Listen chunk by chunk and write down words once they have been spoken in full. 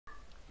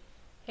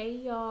Hey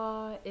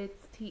y'all,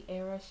 it's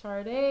Tiara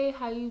Shardé.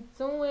 How you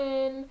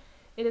doing?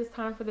 It is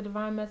time for the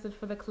Divine Message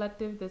for the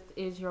Collective. This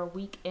is your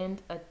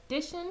weekend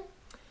edition.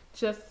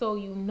 Just so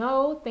you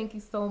know, thank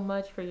you so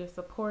much for your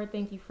support.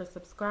 Thank you for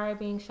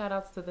subscribing. Shout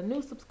outs to the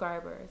new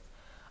subscribers.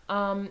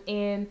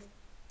 And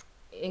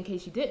in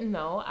case you didn't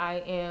know,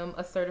 I am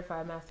a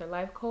certified master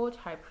life coach,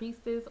 high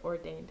priestess,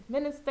 ordained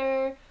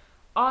minister,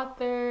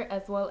 author,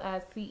 as well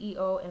as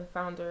CEO and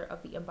founder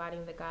of the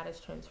Embodying the Goddess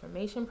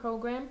Transformation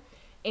Program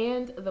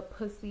and the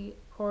Pussy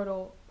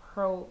Portal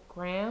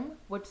Program,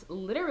 which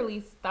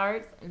literally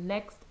starts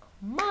next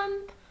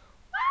month.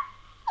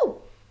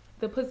 Wow!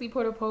 The Pussy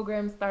Portal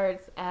Program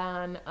starts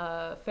on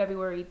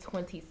February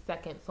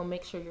 22nd, so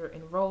make sure you're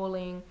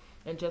enrolling.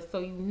 And just so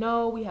you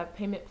know, we have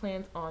payment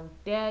plans on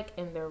deck,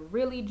 and they're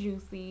really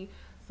juicy,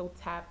 so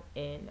tap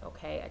in,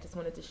 okay? I just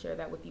wanted to share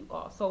that with you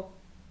all. So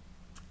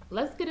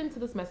let's get into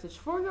this message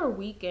for your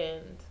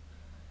weekend.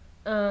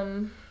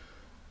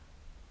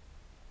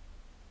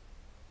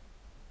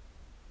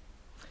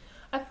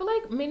 I feel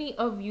like many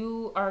of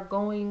you are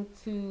going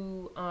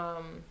to,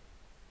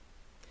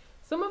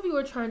 some of you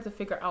are trying to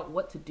figure out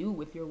what to do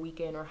with your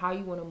weekend or how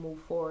you want to move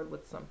forward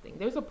with something.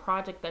 There's a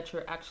project that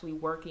you're actually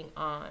working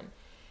on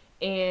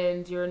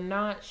and you're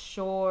not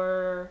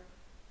sure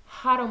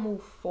how to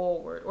move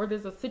forward, or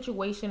there's a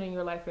situation in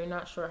your life you're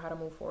not sure how to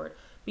move forward.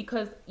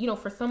 Because, you know,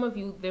 for some of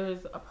you,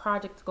 there's a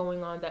project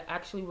going on that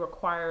actually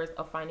requires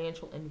a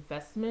financial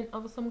investment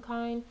of some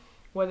kind,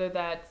 whether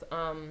that's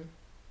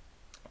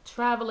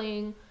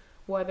traveling,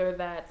 whether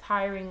that's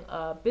hiring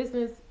a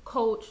business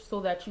coach so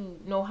that you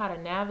know how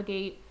to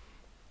navigate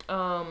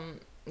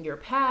your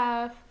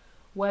path,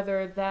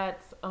 whether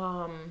that's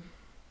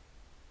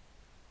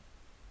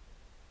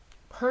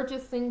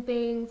purchasing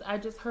things, I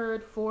just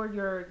heard, for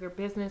your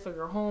business or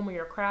your home or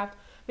your craft.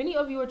 Many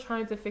of you are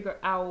trying to figure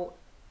out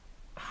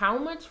how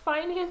much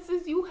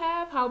finances you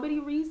have, how many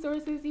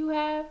resources you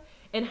have,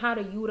 and how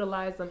to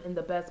utilize them in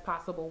the best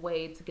possible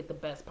way to get the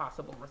best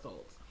possible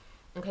results.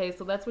 Okay,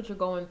 so that's what you're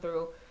going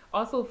through.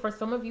 Also, for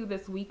some of you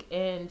this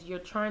weekend, you're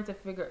trying to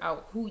figure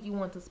out who you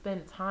want to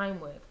spend time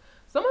with.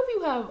 Some of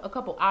you have a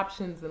couple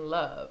options in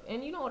love,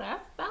 and you know,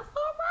 that's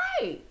all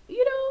right.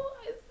 You know,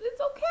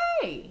 it's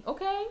okay,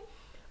 okay?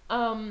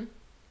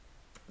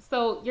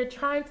 So you're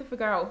trying to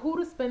figure out who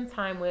to spend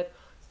time with.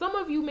 Some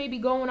of you may be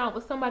going out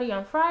with somebody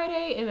on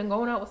Friday and then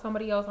going out with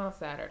somebody else on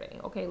Saturday.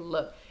 Okay,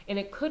 look, and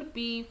it could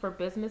be for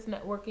business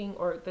networking,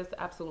 or this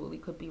absolutely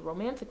could be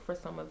romantic for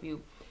some of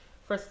you.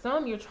 For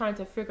some, you're trying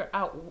to figure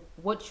out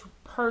which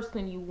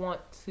person you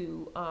want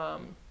to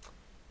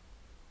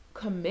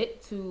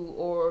commit to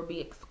or be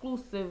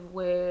exclusive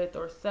with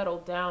or settle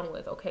down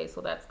with. Okay,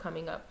 so that's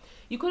coming up.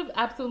 You could have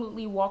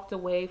absolutely walked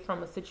away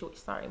from a situation.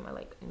 Sorry, my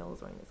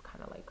nose ring is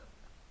kind of like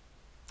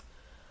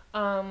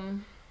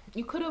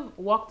you could have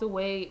walked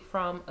away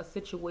from a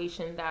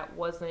situation that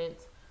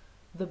wasn't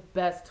the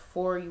best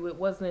for you. It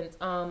wasn't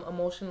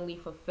emotionally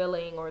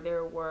fulfilling, or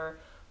there were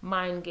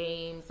mind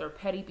games or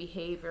petty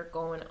behavior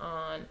going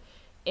on.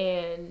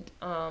 And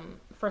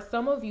for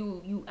some of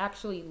you, you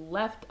actually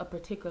left a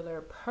particular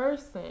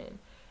person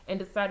and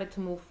decided to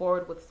move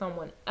forward with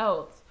someone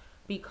else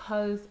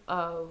because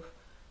of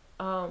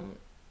I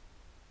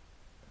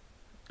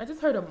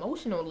just heard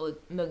emotional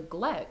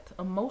neglect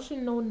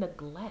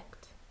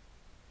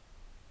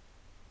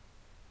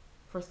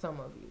for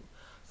some of you.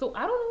 So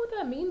I don't know what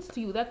that means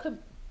to you. That could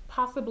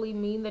possibly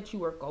mean that you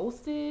were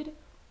ghosted,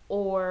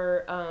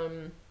 or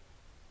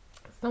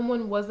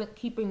someone wasn't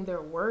keeping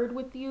their word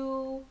with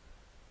you.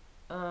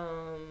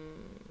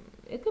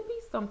 It could be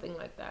something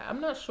like that.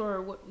 I'm not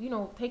sure what, you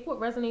know, take what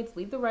resonates,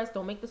 leave the rest.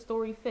 Don't make the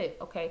story fit.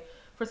 Okay.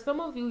 For some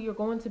of you, you're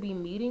going to be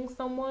meeting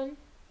someone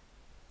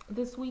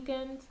this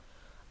weekend.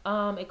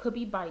 It could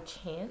be by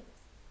chance.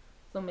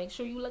 So make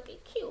sure you looking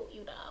cute,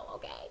 you know,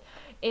 okay?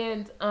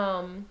 And,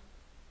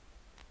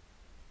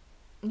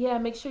 yeah,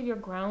 make sure you're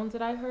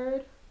grounded, I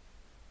heard.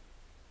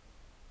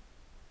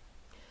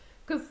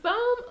 Because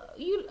some of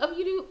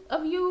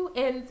you,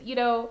 and you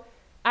know,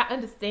 I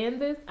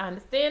understand this.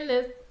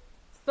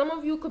 Some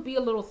of you could be a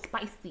little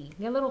spicy.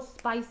 You're a little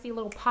spicy, a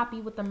little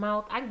poppy with the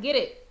mouth. I get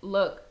it.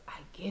 Look,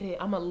 I get it.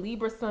 I'm a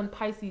Libra Sun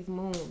Pisces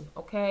Moon,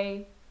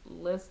 okay?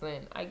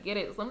 Listen, I get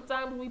it.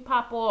 Sometimes we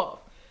pop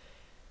off.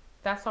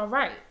 That's all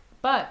right.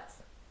 But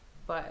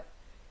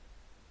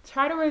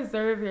try to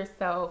reserve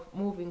yourself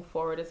moving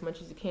forward as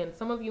much as you can.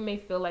 Some of you may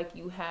feel like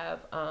you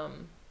have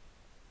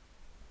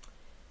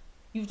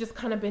you've just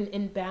kind of been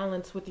in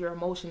balance with your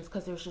emotions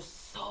because there's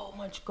just so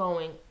much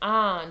going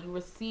on. You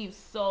receive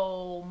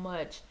so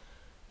much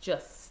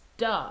just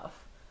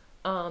stuff.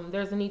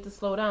 There's a need to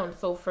slow down.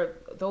 So for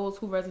those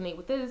who resonate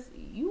with this,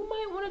 you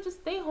might want to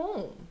just stay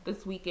home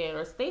this weekend,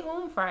 or stay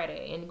home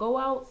Friday and go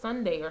out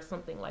Sunday or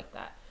something like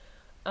that.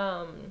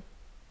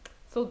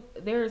 So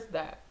there's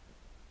that.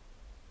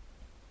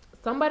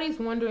 Somebody's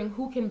wondering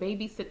who can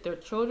babysit their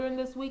children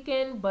this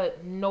weekend,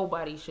 but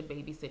nobody should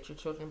babysit your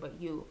children but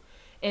you.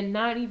 And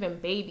not even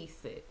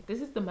babysit. This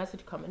is the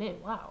message coming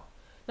in. Wow.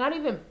 Not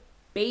even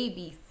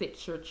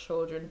babysit your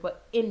children,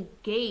 but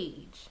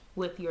engage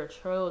with your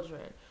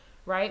children.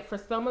 right? For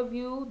some of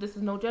you, this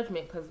is no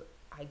judgment because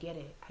I get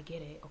it,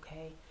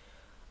 okay?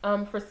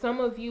 For some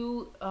of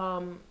you,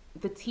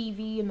 the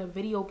TV and the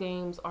video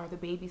games are the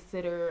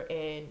babysitter,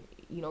 and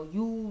you know,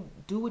 you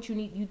do what you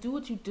need, you do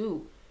what you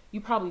do. You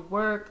probably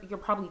work, you're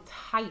probably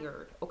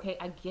tired, okay?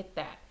 I get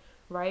that,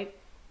 right?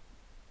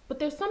 But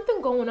there's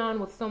something going on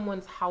with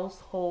someone's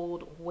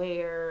household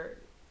where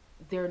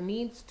there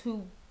needs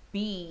to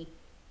be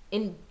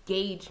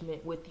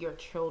engagement with your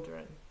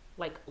children,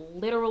 like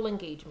literal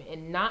engagement,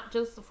 and not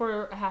just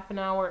for a half an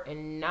hour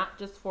and not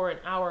just for an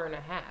hour and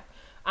a half.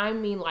 I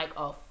mean like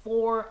a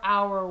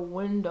 4-hour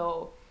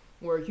window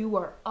where you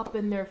are up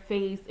in their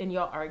face and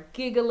y'all are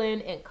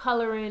giggling and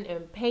coloring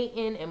and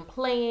painting and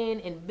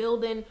playing and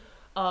building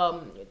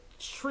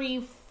tree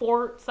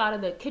forts out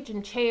of the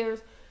kitchen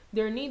chairs.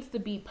 There needs to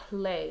be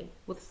play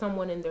with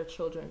someone and their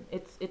children.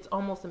 It's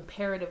almost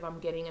imperative, I'm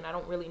getting, and I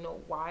don't really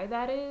know why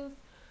that is.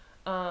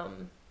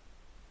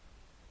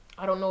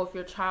 I don't know if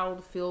your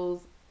child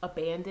feels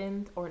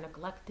abandoned or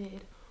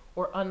neglected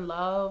or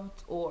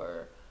unloved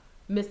or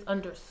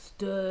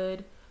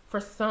misunderstood. For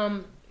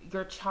some,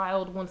 your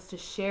child wants to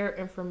share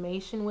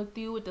information with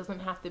you. It doesn't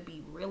have to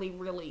be really,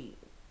 really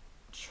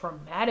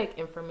traumatic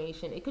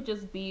information. It could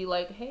just be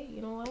like, hey,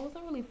 you know, I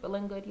wasn't really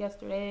feeling good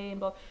yesterday, and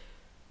but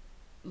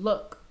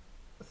look,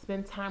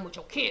 spend time with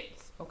your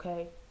kids,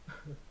 okay?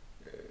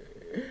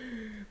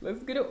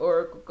 Let's get an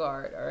oracle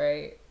card, all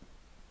right?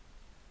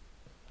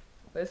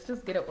 Let's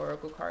just get an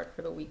oracle card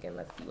for the weekend.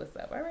 Let's see what's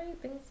up. All right,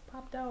 things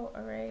popped out,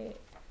 all right?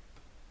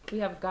 We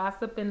have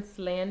gossip and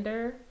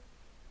slander.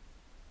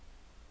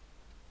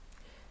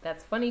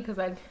 That's funny because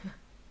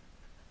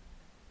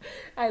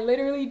I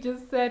literally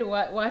just said,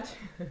 watch.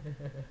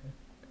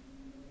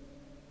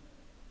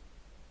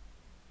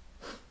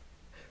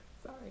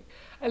 Sorry.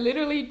 I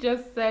literally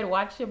just said,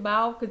 watch your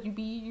mouth because you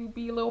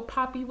be a little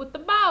poppy with the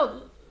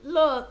mouth.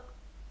 Look,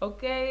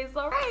 okay, it's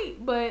all right.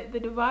 But the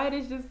divine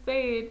is just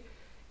saying,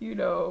 you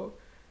know,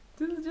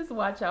 just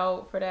watch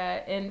out for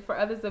that. And for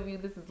others of you,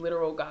 this is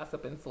literal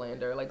gossip and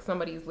slander. Like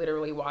somebody's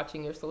literally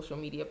watching your social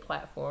media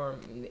platform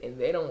and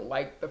they don't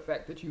like the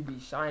fact that you be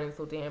shining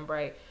so damn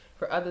bright.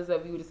 For others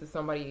of you, this is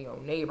somebody in your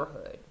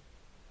neighborhood.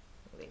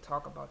 They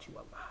talk about you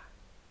a lot.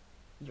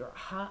 You're a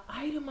hot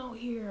item out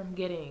here, I'm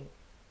getting.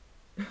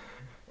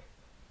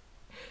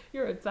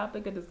 You're a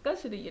topic of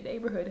discussion in your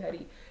neighborhood,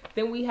 honey.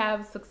 Then we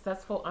have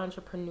successful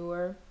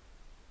entrepreneur.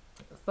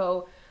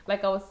 So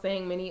like I was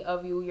saying, many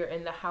of you, you're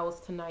in the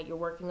house tonight, you're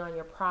working on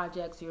your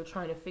projects, you're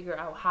trying to figure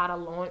out how to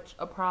launch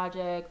a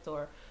project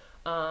or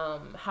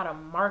how to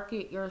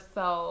market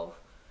yourself,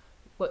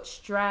 what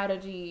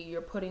strategy,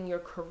 you're putting your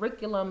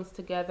curriculums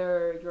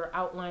together, you're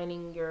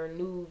outlining your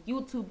new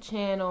YouTube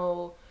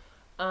channel,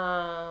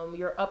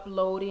 you're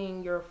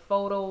uploading your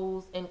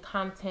photos and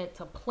content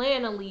to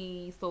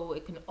Planoly so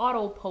it can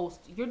auto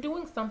post. You're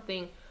doing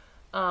something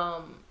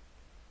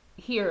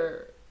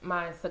here,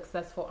 my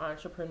successful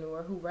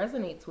entrepreneur who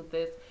resonates with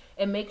this,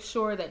 and make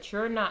sure that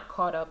you're not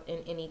caught up in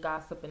any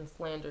gossip and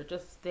slander.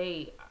 Just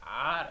stay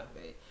out of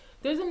it.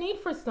 There's a need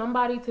for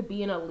somebody to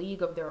be in a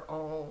league of their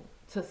own,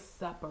 to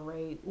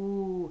separate.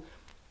 Ooh.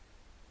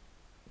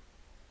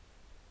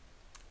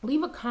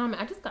 Leave a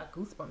comment. I just got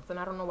goosebumps and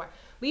I don't know why.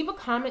 Leave a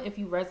comment if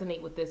you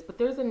resonate with this, but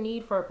there's a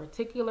need for a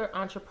particular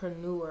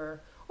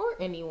entrepreneur or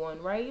anyone,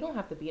 right? You don't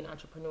have to be an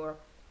entrepreneur,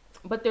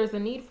 but there's a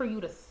need for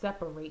you to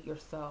separate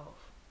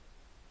yourself.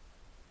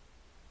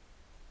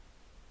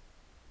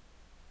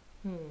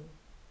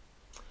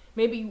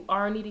 Maybe you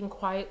are needing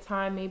quiet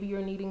time. Maybe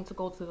you're needing to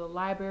go to the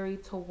library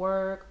to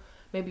work.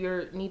 Maybe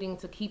you're needing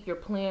to keep your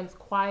plans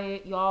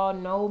quiet. Y'all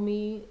know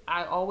me.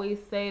 I always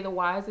say the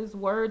wisest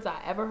words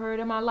I ever heard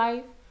in my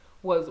life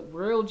was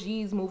real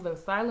G's move in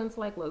silence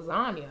like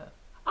lasagna.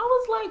 I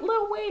was like,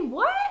 Lil Wayne,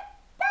 what?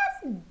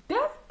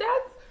 That's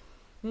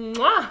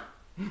mwah.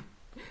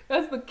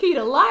 That's the key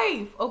to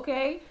life,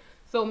 okay?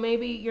 So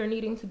maybe you're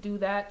needing to do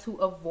that to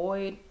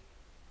avoid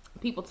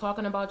people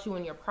talking about you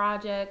in your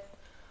projects.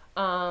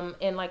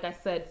 And like I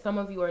said, some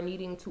of you are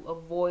needing to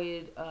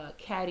avoid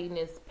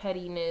cattiness,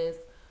 pettiness,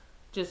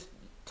 just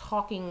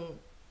talking.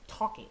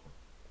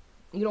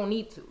 You don't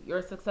need to. You're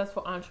a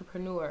successful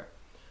entrepreneur.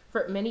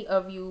 For many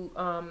of you,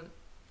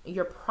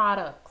 your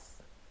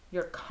products,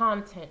 your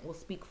content will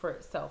speak for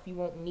itself. You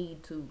won't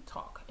need to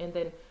talk. And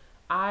then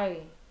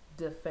I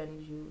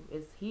defend you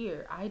is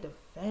here. I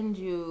defend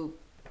you.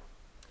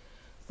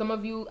 Some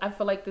of you, I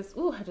feel like this,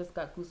 ooh, I just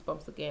got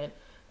goosebumps again.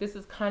 This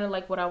is kind of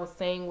like what I was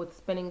saying with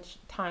spending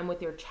time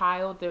with your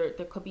child. There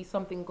could be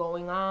something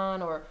going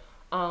on, or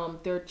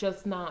they're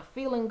just not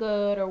feeling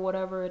good, or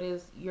whatever it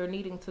is. You're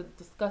needing to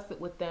discuss it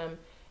with them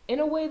in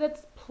a way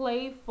that's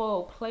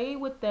playful. Play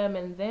with them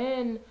and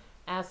then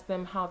ask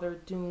them how they're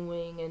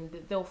doing, and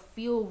they'll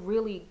feel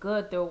really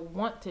good. They'll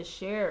want to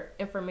share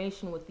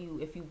information with you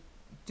if you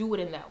do it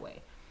in that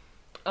way.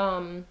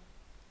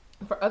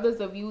 For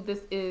others of you,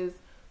 this is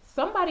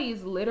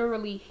somebody's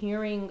literally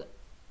hearing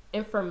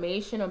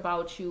information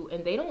about you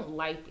and they don't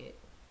like it.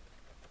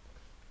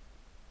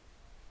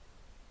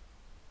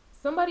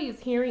 Somebody is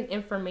hearing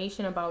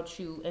information about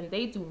you and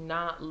they do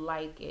not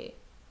like it.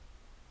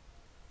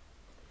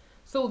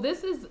 So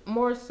this is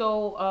more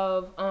so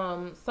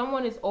of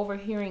someone is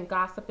overhearing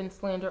gossip and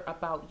slander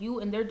about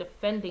you, and they're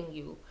defending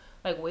you.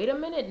 Like, wait a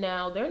minute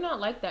now, they're not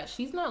like that.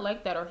 She's not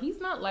like that, or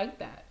he's not like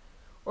that.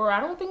 Or I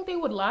don't think they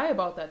would lie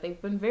about that.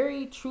 They've been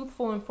very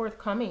truthful and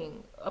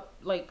forthcoming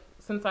like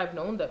since I've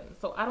known them.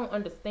 So I don't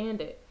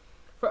understand it.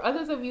 For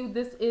others of you,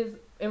 this is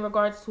in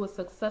regards to a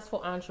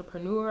successful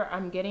entrepreneur.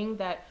 I'm getting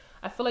that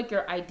I feel like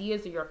your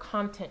ideas or your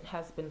content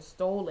has been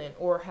stolen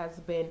or has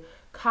been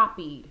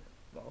copied.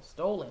 Well,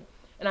 stolen.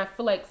 And I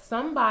feel like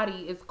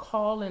somebody is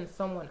calling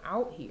someone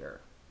out here.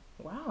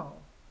 Wow.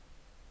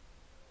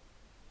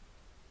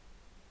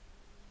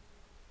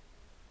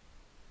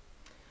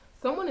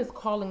 Someone is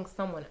calling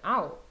someone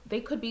out.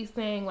 They could be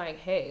saying like,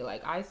 hey,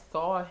 like I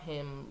saw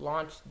him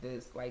launch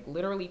this like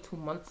literally 2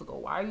 months ago.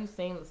 Why are you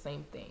saying the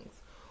same things?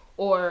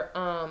 Or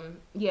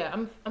yeah,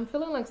 I'm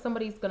feeling like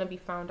somebody's gonna be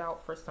found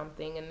out for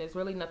something and there's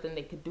really nothing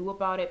they could do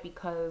about it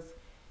because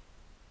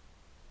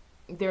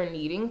they're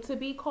needing to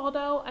be called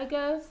out, I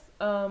guess.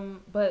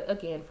 But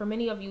again, for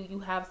many of you, you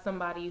have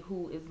somebody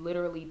who is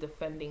literally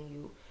defending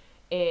you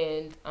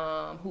and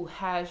who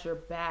has your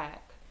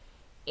back,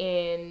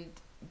 and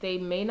they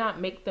may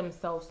not make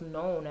themselves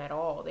known at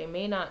all. They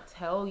may not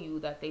tell you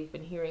that they've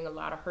been hearing a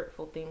lot of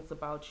hurtful things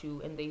about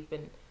you and they've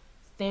been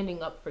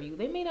standing up for you.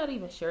 They may not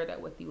even share that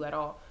with you at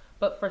all.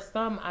 But for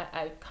some,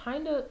 I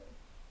kind of,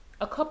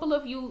 a couple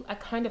of you, I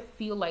kind of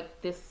feel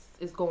like this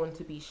is going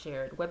to be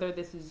shared, whether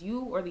this is you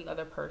or the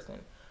other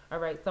person. All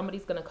right,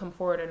 somebody's going to come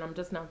forward, and I'm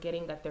just now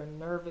getting that they're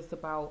nervous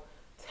about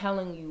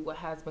telling you what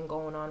has been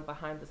going on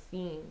behind the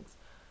scenes.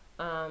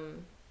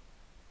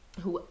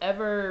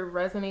 Whoever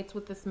resonates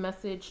with this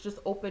message, just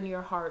open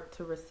your heart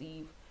to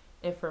receive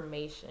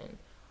information.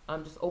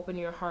 Just open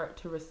your heart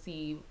to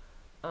receive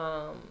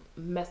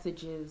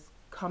messages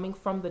coming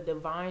from the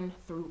divine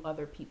through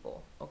other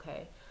people.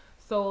 Okay,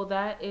 so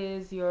that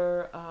is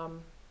your I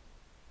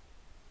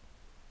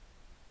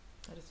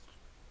just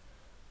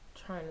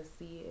trying to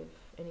see if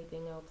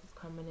anything else is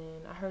coming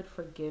in. I heard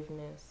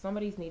forgiveness.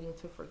 Somebody's needing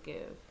to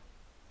forgive.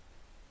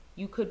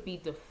 You could be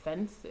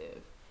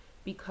defensive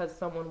because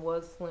someone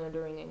was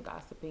slandering and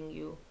gossiping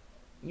you.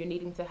 You're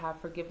needing to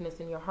have forgiveness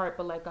in your heart.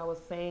 But like I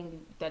was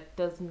saying, that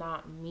does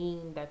not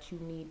mean that you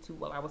need to,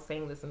 well, I was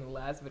saying this in the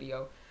last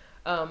video,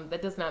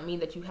 that does not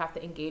mean that you have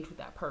to engage with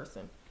that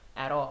person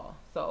at all.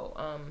 So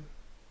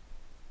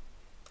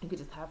you could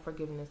just have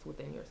forgiveness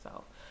within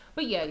yourself.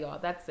 But yeah, y'all,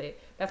 that's it.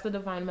 That's the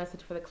divine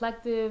message for the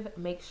collective.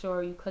 Make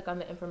sure you click on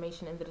the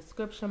information in the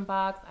description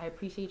box. I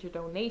appreciate your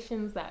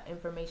donations. That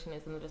information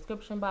is in the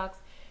description box,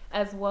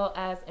 as well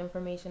as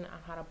information on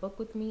how to book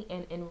with me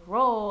and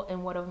enroll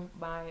in one of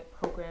my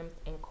programs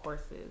and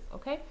courses.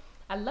 Okay?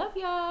 I love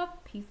y'all.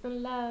 Peace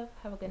and love.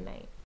 Have a good night.